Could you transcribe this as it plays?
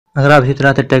अगर आप इसी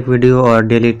तरह से टेक वीडियो और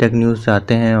डेली टेक न्यूज़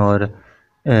चाहते हैं और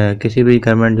किसी भी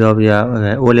गवर्नमेंट जॉब या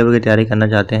ओ लेवल की तैयारी करना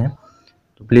चाहते हैं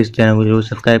तो प्लीज़ चैनल को जरूर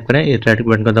सब्सक्राइब करें इस रेड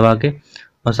बटन को दबा के,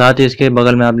 और साथ ही इसके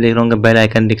बगल में आप देख रहे होंगे बेल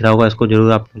आइकन दिख रहा होगा, इसको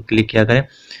जरूर आप क्लिक किया करें।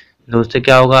 तो उससे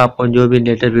क्या होगा, आपको जो भी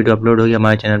लेटेस्ट वीडियो अपलोड होगी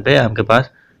हमारे चैनल पे आपके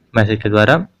पास मैसेज के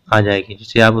द्वारा आ जाएगी,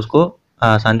 जिससे आप उसको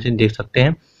आसानी से देख सकते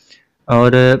हैं।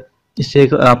 और इससे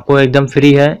आपको एकदम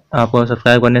फ्री है, आपको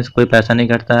सब्सक्राइब करने से कोई पैसा नहीं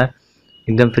कटता है,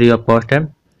 एकदम फ्री ऑफ कॉस्ट है।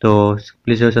 तो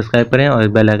प्लीज़ सब्सक्राइब करें और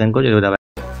बेल आइकन को जरूर दबाएं।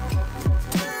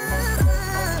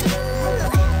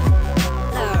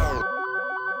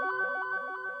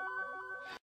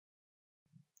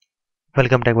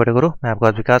 वेलकम टेक वीडियो गुरु, मैं आपका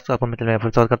विकास आपको मित्र में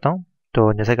फिर स्वागत करता हूं।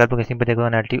 तो जैसे कि आपको किसी पे देखो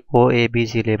NLT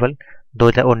OABC लेवल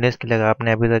 2019 के लिए अगर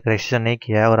आपने अभी तक रजिस्ट्रेशन नहीं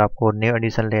किया है और आपको न्यू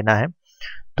एडिशन लेना है,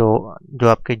 तो जो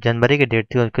आपकी जनवरी की डेट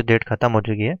थी उसकी डेट खत्म हो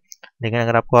चुकी है। लेकिन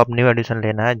अगर आपको आप न्यू एडिशन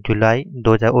लेना है जुलाई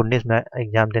 2019 में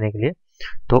एग्ज़ाम देने के लिए,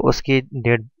 तो उसकी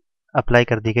डेट अप्लाई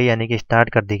कर दी गई, यानी कि स्टार्ट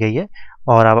कर दी गई है।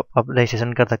 और आप अब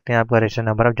रजिस्ट्रेशन कर सकते हैं, आपका रजिस्ट्रेशन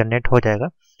नंबर अब जनरेट हो जाएगा।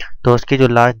 तो उसकी जो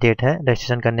लास्ट डेट है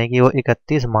रजिस्ट्रेशन करने की वो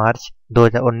 31 मार्च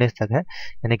 2019 तक है,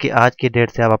 यानी कि आज की डेट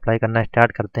से आप अप्लाई करना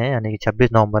स्टार्ट करते हैं, यानी कि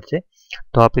 26 नवंबर से,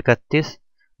 तो आप 31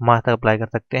 मार्च तक अप्लाई कर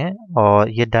सकते हैं। और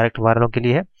ये डायरेक्ट वालों के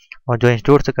लिए है, और जो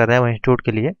इंस्टीट्यूट से कर रहे हैं वो इंस्टीट्यूट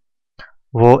के लिए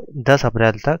वो 10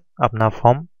 अप्रैल तक अपना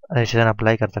फॉर्म रजिस्ट्रेशन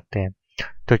अप्लाई कर सकते हैं।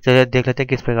 तो चलिए देख लेते हैं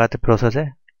किस प्रकार से प्रोसेस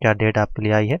है, क्या डेट आपके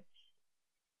लिए आई है।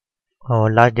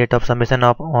 और last date of submission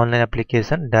of online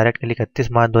application direct के लिए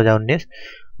 31 मार्च 2019,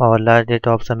 और last date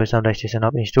of submission registration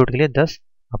of institute के लिए 10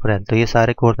 अप्रैल। तो ये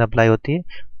सारे कोर्स में अप्लाई होती है,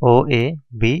 OA,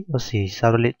 B और C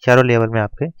चारों लेवल में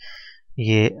आपके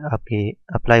ये आपकी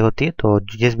अप्लाई होती है। तो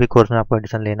जिस भी कोर्स में आपको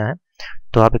एडमिशन लेना है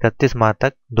तो आप 31 मार्च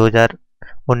तक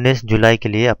 2019 जुलाई के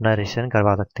लिए अपना रजिस्ट्रेशन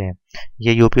करवा सकते हैं।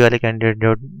 ये यूपी वाले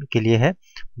कैंडिडेट के लिए है,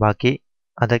 बाकी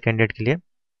अदर कैंडिडेट के लिए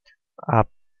आप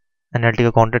NLT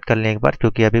को कॉन्टेक्ट कर लें एक बार,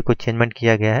 क्योंकि अभी कुछ चेंजमेंट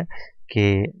किया गया है कि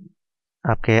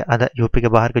आपके अदर यूपी के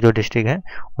बाहर के जो डिस्ट्रिक्ट हैं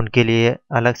उनके लिए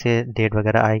अलग से डेट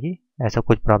वगैरह आएगी, ऐसा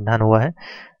कुछ प्रावधान हुआ है।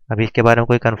 अभी इसके बारे में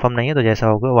कोई कंफर्म नहीं है, तो जैसा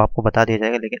होगा वो आपको बता दिया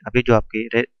जाएगा। लेकिन अभी जो आपकी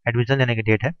एडमिशन लेने की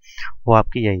डेट है वो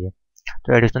आपकी यही है।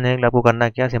 तो एडमिशन लेने के लिए आपको करना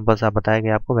क्या, सिंपल सा बताया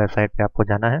गया, आपको वेबसाइट पे आपको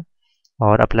जाना है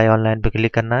और अप्लाई ऑनलाइन पे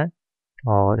क्लिक करना है।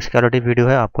 और इसका ऑलरेडी वीडियो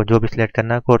है, आपको जो भी सिलेक्ट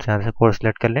करना है कोर्स, यहाँ से कोर्स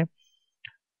सिलेक्ट कर लें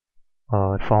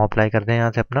और फॉर्म अप्लाई कर दें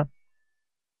यहाँ से अपना।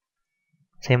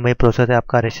 सेम वही प्रोसेस है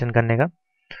आपका रजिस्ट्रेशन करने का।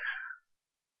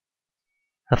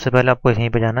 सबसे पहले आपको यहीं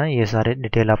पे जाना है, ये सारे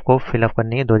डिटेल आपको फिलअप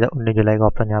करनी है। 2019 जुलाई का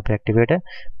ऑप्शन यहाँ पे एक्टिवेट है।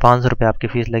 500 रुपये आपकी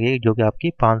फीस लगेगी, जो कि आपकी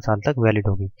 5 साल तक वैलिड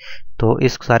होगी। तो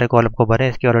इस सारे कॉलम को भरें,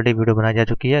 इसकी ऑलरेडी वीडियो बनाई जा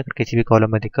चुकी है। अगर किसी भी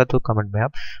कॉलम में दिक्कत हो कमेंट में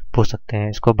आप पूछ सकते हैं।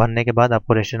 इसको भरने के बाद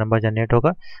आपको रजिस्ट्रेशन नंबर जनरेट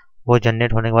होगा। वो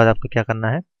जनरेट होने के बाद आपको क्या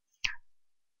करना है,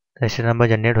 रजिस्ट्रेशन नंबर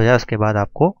जनरेट हो जाए उसके बाद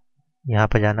आपको यहाँ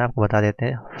पर जाना है। आपको बता देते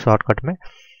हैं शॉर्टकट में,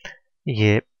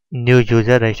 ये न्यू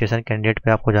यूज़र रजिस्ट्रेशन कैंडिडेट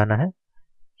पे आपको जाना है।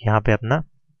 यहाँ पे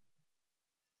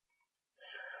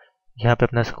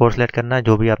अपना स्कोर सेलेक्ट करना है,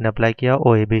 जो भी आपने अप्लाई किया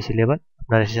OABC लेवल।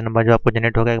 अपना रजिस्ट्रेशन नंबर जो आपको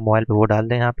जनरेट होगा एक मोबाइल पे वो डाल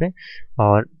दें यहाँ पे,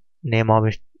 और name of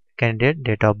candidate,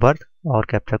 date of birth और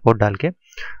कैप्चा कोड डाल के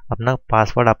अपना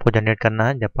पासवर्ड आपको जनरेट करना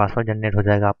है। जब पासवर्ड जनरेट हो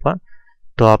जाएगा आपका,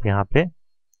 तो आप यहाँ पे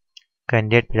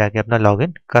कैंडिडेट पे जाके अपना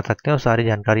लॉगिन कर सकते हैं और सारी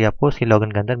जानकारी आपको उसकी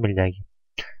लॉगिन के अंदर मिल जाएगी।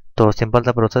 तो सिंपल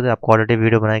सा प्रोसेस है, आपको ऑलरेडी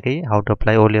वीडियो बनाई गई है, how to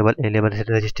apply O level A level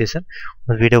registration.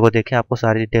 उस वीडियो को देखें, आपको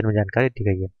सारी डिटेल में जानकारी दी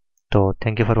गई है। तो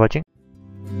थैंक यू फॉर वॉचिंग।